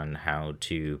discretion on how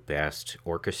to best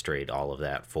orchestrate all of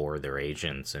that for their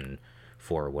agents and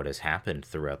for what has happened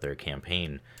throughout their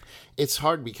campaign. It's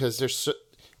hard because there's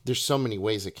so many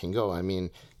ways it can go. I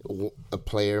mean, a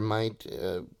player might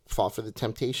fall for the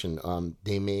temptation.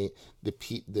 The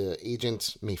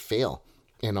agents may fail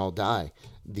and all die.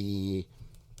 The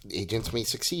agents may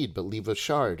succeed but leave a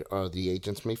shard, or the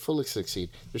agents may fully succeed.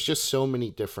 There's just so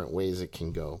many different ways it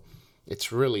can go.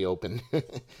 It's really open.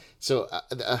 So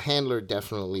a handler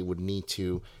definitely would need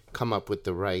to come up with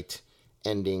the right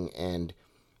ending and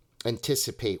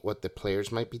anticipate what the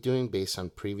players might be doing based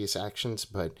on previous actions,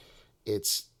 but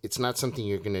it's not something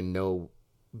you're going to know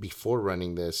before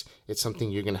running this. It's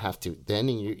something you're going to have to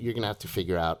you're going to have to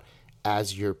figure out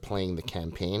as you're playing the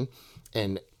campaign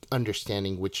and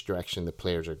understanding which direction the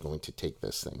players are going to take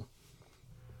this thing.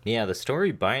 Yeah, the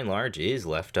story by and large is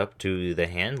left up to the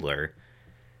handler.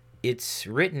 It's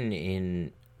written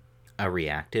in a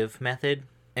reactive method,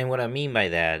 and what I mean by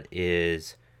that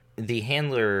is the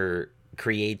handler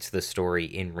creates the story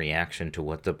in reaction to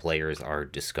what the players are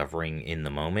discovering in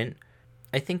the moment.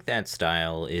 I think that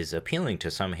style is appealing to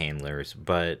some handlers,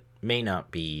 but may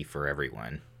not be for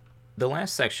everyone. The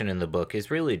last section in the book is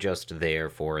really just there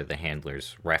for the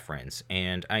handler's reference,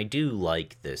 and I do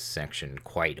like this section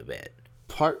quite a bit.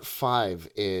 Part 5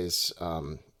 is,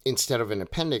 instead of an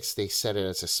appendix, they set it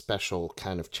as a special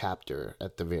kind of chapter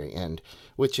at the very end,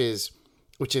 which is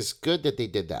good that they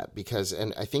did that, because,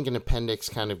 and I think an appendix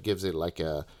kind of gives it like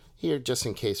a, here just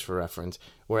in case for reference,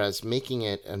 whereas making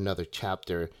it another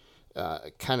chapter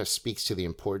kind of speaks to the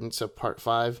importance of part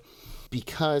 5,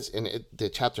 because the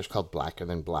chapter is called Blacker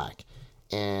Than Black,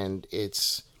 and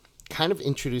it's kind of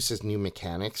introduces new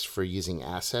mechanics for using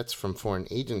assets from foreign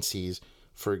agencies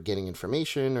for getting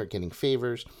information or getting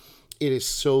favors. It is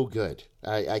so good.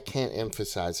 I can't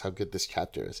emphasize how good this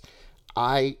chapter is.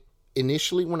 I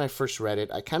initially when I first read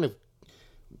it, I kind of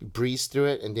breezed through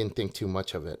it and didn't think too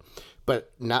much of it.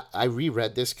 But not, I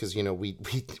reread this because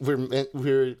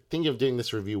we're thinking of doing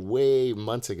this review way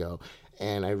months ago,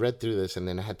 and I read through this and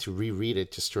then I had to reread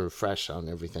it just to refresh on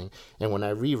everything. And when I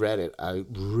reread it, I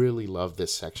really loved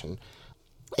this section.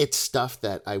 It's stuff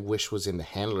that I wish was in the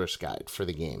handler's guide for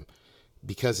the game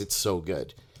because it's so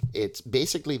good. It's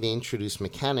basically they introduce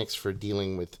mechanics for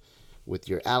dealing with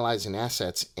your allies and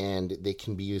assets, and they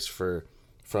can be used for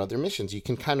other missions. You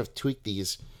can kind of tweak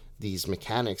these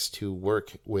mechanics to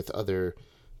work with other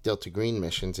Delta Green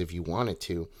missions if you wanted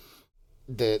to.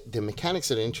 The mechanics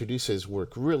that it introduces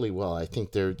work really well. I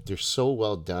think they're so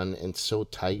well done and so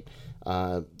tight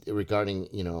regarding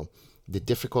the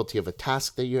difficulty of a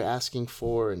task that you're asking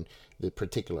for and the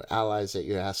particular allies that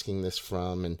you're asking this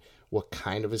from and what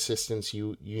kind of assistance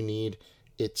you need.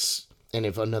 And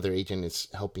if another agent is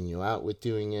helping you out with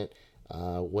doing it,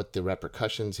 what the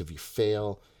repercussions if you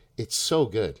fail. It's so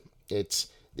good.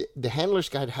 The Handler's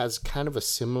Guide has kind of a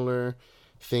similar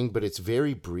thing, but it's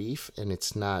very brief and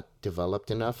it's not developed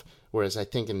enough. Whereas I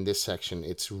think in this section,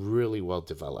 it's really well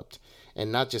developed.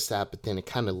 And not just that, but then it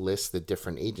kind of lists the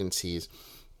different agencies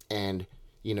and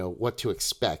what to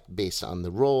expect based on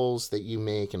the roles that you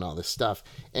make and all this stuff.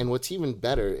 And what's even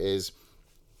better is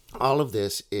all of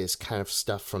this is kind of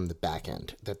stuff from the back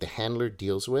end that the handler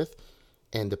deals with,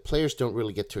 and the players don't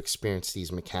really get to experience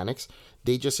these mechanics.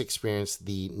 They just experience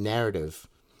the narrative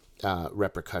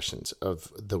repercussions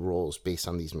of the roles based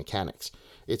on these mechanics.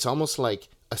 It's almost like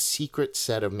a secret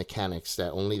set of mechanics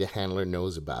that only the handler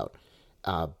knows about,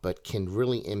 but can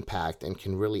really impact and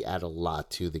can really add a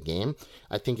lot to the game.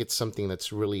 I think it's something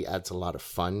that's really adds a lot of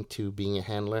fun to being a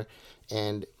handler.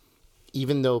 And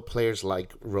even though players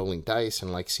like rolling dice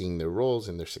and like seeing their rolls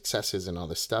and their successes and all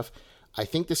this stuff, I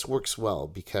think this works well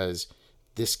because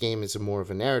this game is more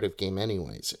of a narrative game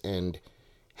anyways. And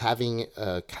having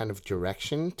a kind of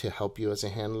direction to help you as a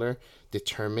handler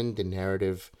determine the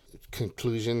narrative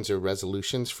conclusions or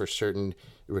resolutions for certain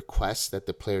requests that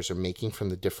the players are making from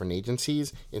the different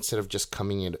agencies, instead of just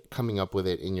coming up with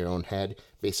it in your own head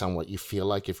based on what you feel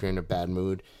like. If you're in a bad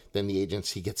mood, then the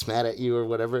agency gets mad at you or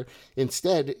whatever.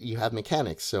 Instead, you have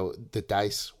mechanics, so the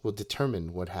dice will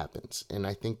determine what happens. And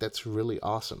I think that's really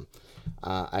awesome.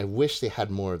 I wish they had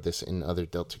more of this in other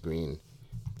Delta Green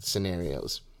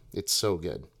scenarios. It's so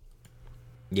good.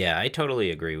 Yeah, I totally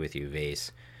agree with you,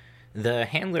 Vase. The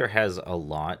handler has a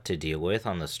lot to deal with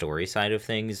on the story side of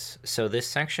things, so this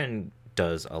section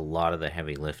does a lot of the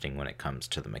heavy lifting when it comes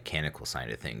to the mechanical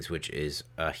side of things, which is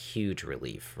a huge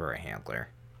relief for a handler.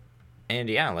 And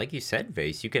yeah, like you said,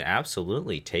 Vase, you could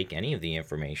absolutely take any of the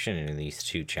information in these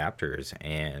two chapters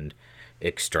and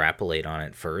extrapolate on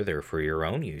it further for your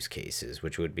own use cases,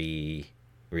 which would be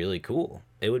really cool.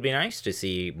 It would be nice to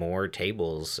see more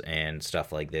tables and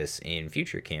stuff like this in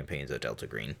future campaigns of Delta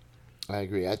Green. I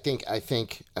agree. I think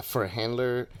for a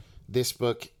handler, this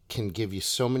book can give you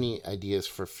so many ideas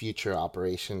for future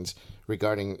operations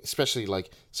regarding, especially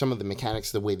like some of the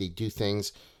mechanics, the way they do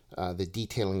things, the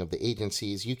detailing of the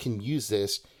agencies. You can use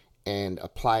this and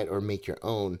apply it or make your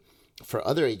own for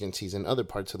other agencies in other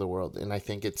parts of the world. And I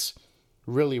think it's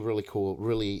really, really cool,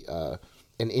 really an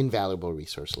invaluable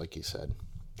resource, like you said,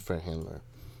 for a handler.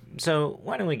 So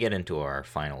why don't we get into our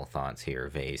final thoughts here,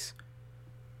 Vase?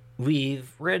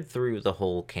 We've read through the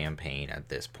whole campaign at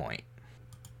this point.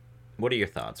 What are your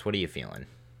thoughts? What are you feeling?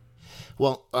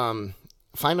 Well,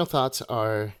 final thoughts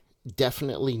are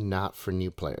definitely not for new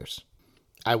players.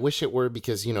 I wish it were,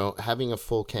 because, having a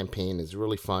full campaign is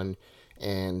really fun.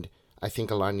 And I think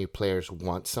a lot of new players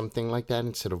want something like that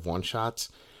instead of one-shots.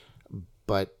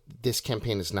 But this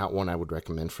campaign is not one I would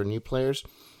recommend for new players.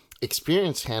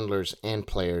 Experienced handlers and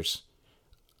players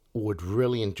would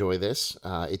really enjoy this.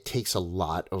 It takes a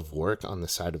lot of work on the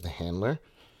side of the handler.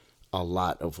 A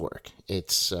lot of work.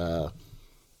 It's a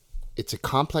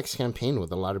complex campaign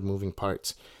with a lot of moving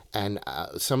parts. And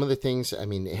some of the things,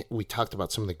 we talked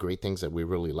about some of the great things that we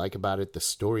really like about it. The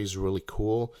story is really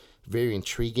cool, very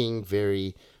intriguing,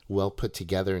 very well put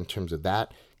together in terms of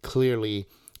that. Clearly,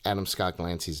 Adam Scott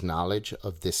Glancy's knowledge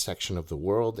of this section of the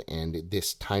world and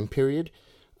this time period,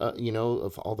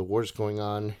 of all the wars going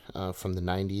on from the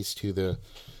 90s through the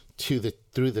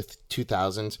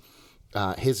 2000s.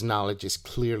 His knowledge is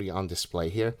clearly on display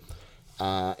here.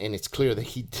 And it's clear that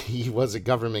he was a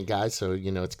government guy, so,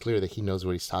 it's clear that he knows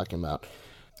what he's talking about.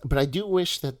 But I do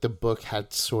wish that the book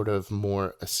had sort of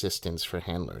more assistance for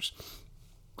handlers.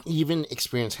 Even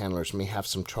experienced handlers may have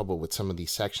some trouble with some of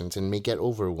these sections and may get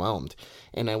overwhelmed.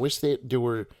 And I wish that there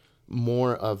were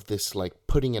more of this, like,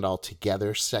 putting it all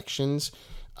together sections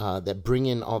that bring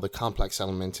in all the complex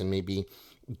elements and maybe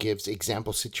gives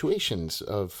example situations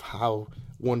of how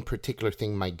one particular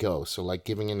thing might go. So, like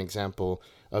giving an example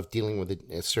of dealing with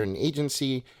a certain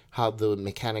agency, how the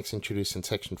mechanics introduced in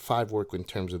Section 5 work in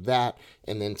terms of that,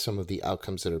 and then some of the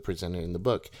outcomes that are presented in the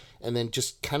book. And then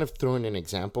just kind of throwing an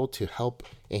example to help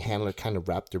a handler kind of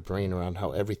wrap their brain around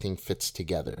how everything fits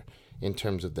together in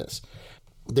terms of this.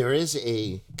 There is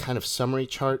a kind of summary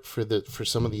chart for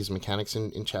some of these mechanics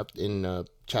in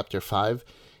chapter 5.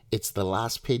 It's the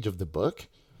last page of the book,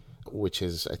 which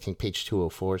is, I think, page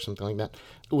 204 or something like that,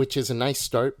 which is a nice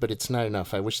start, but it's not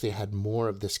enough. I wish they had more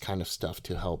of this kind of stuff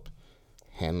to help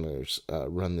handlers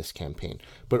run this campaign.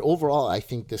 But overall, I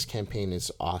think this campaign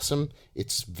is awesome.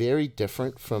 It's very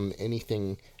different from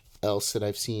anything else that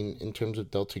I've seen in terms of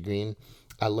Delta Green.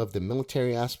 I love the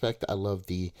military aspect. I love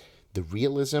the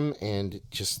realism and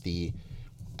just the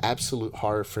absolute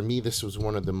horror. For me, this was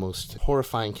one of the most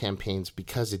horrifying campaigns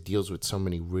because it deals with so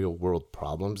many real world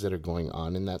problems that are going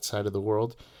on in that side of the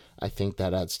world. I think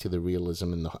that adds to the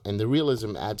realism, and the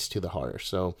realism adds to the horror.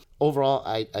 So overall,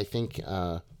 I think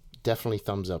definitely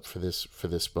thumbs up for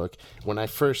this book. When I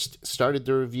first started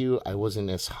the review, I wasn't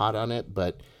as hot on it,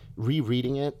 but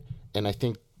rereading it, and I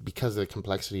think because of the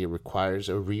complexity, it requires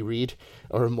a reread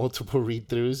or multiple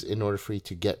read-throughs in order for you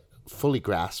to fully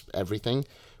grasp everything.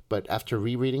 But after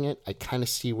rereading it, I kind of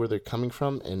see where they're coming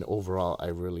from, and overall, I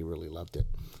really, really loved it.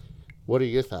 What are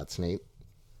your thoughts, Nate?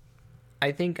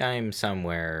 I think I'm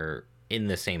somewhere in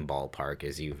the same ballpark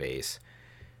as you, Vase.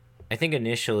 I think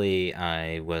initially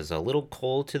I was a little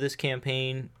cold to this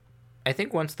campaign. I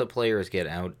think once the players get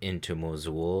out into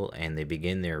Mosul and they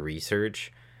begin their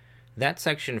research, that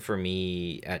section for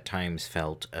me at times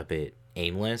felt a bit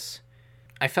aimless.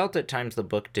 I felt at times the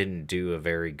book didn't do a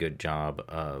very good job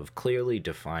of clearly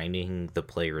defining the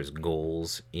player's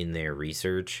goals in their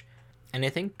research. And I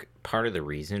think part of the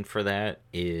reason for that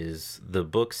is the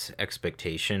book's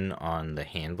expectation on the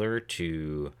handler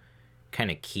to kind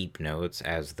of keep notes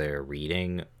as they're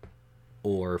reading,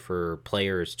 or for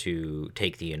players to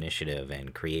take the initiative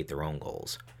and create their own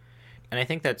goals. And I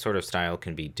think that sort of style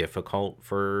can be difficult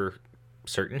for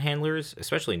certain handlers,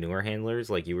 especially newer handlers,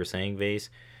 like you were saying, Vase.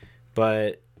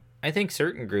 But I think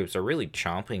certain groups are really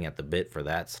chomping at the bit for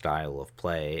that style of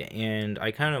play, and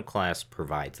Iconoclasts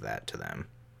provides that to them.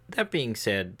 That being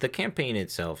said, the campaign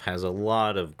itself has a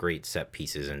lot of great set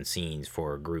pieces and scenes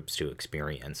for groups to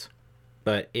experience,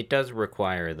 but it does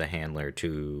require the handler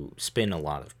to spin a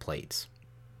lot of plates.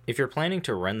 If you're planning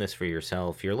to run this for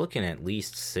yourself, you're looking at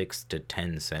least 6 to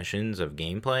 10 sessions of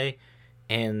gameplay,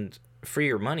 and for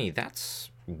your money, that's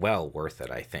well worth it,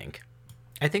 I think.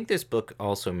 I think this book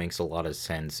also makes a lot of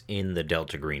sense in the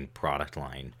Delta Green product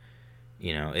line.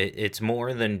 You know, it's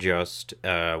more than just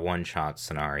a one-shot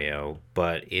scenario,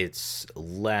 but it's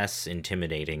less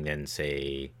intimidating than,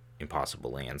 say, Impossible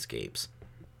Landscapes.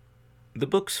 The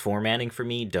book's formatting for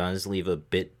me does leave a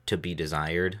bit to be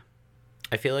desired.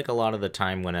 I feel like a lot of the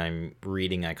time when I'm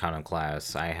reading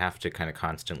Iconoclasts, I have to kind of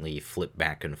constantly flip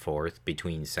back and forth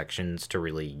between sections to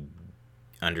really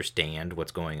understand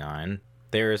what's going on.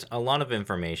 There's a lot of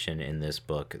information in this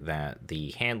book that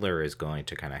the handler is going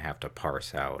to kind of have to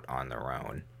parse out on their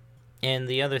own. And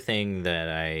the other thing that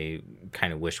I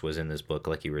kind of wish was in this book,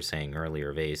 like you were saying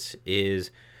earlier, Vase,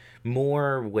 is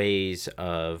more ways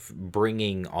of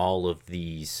bringing all of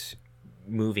these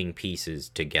moving pieces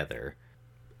together.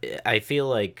 I feel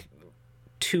like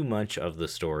too much of the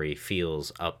story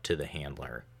feels up to the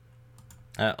handler.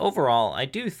 Overall, I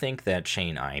do think that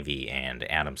Shane Ivey and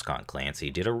Adam Scott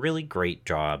Clancy did a really great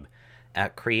job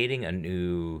at creating a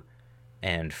new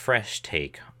and fresh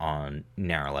take on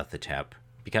Nyarlathotep,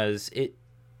 because it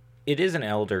is an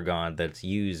elder god that's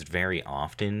used very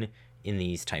often in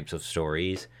these types of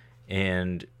stories,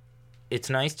 and it's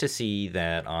nice to see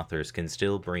that authors can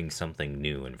still bring something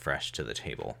new and fresh to the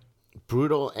table.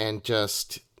 Brutal and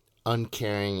just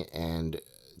uncaring and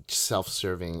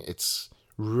self-serving. It's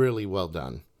really well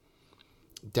done.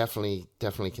 Definitely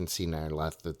can see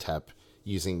Nyarlathotep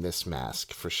using this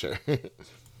mask for sure.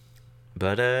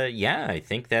 But yeah, I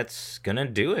think that's gonna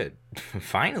do it,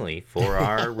 finally, for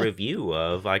our review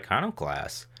of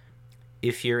Iconoclasts.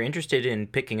 If you're interested in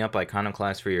picking up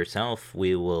Iconoclasts for yourself,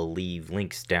 we will leave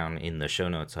links down in the show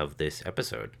notes of this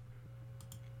episode.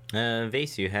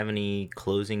 Vase, you have any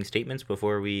closing statements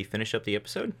before we finish up the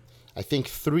episode? I think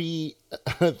three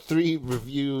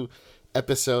review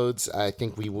episodes. I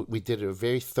think we did a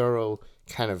very thorough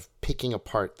kind of picking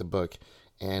apart the book,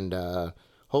 and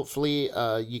hopefully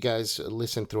you guys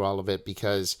listen through all of it,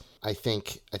 because I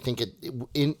think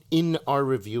in our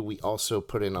review we also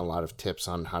put in a lot of tips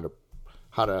on how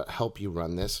to help you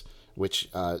run this, which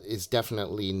is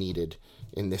definitely needed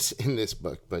in this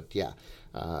book. But yeah,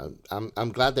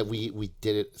 I'm glad that we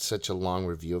did it such a long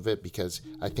review of it, because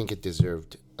I think it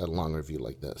deserved a long review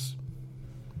like this.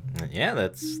 Yeah,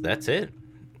 that's it.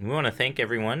 We want to thank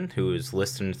everyone who has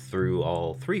listened through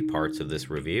all 3 parts of this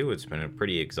review. It's been a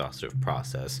pretty exhaustive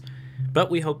process,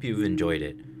 but we hope you've enjoyed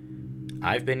it.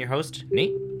 I've been your host,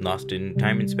 Nate, lost in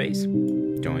time and space,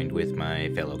 joined with my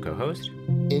fellow co-host,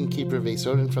 Innkeeper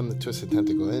Vasoden from the Twisted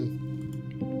Tentacle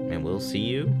Inn. and we'll see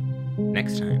you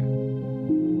next time.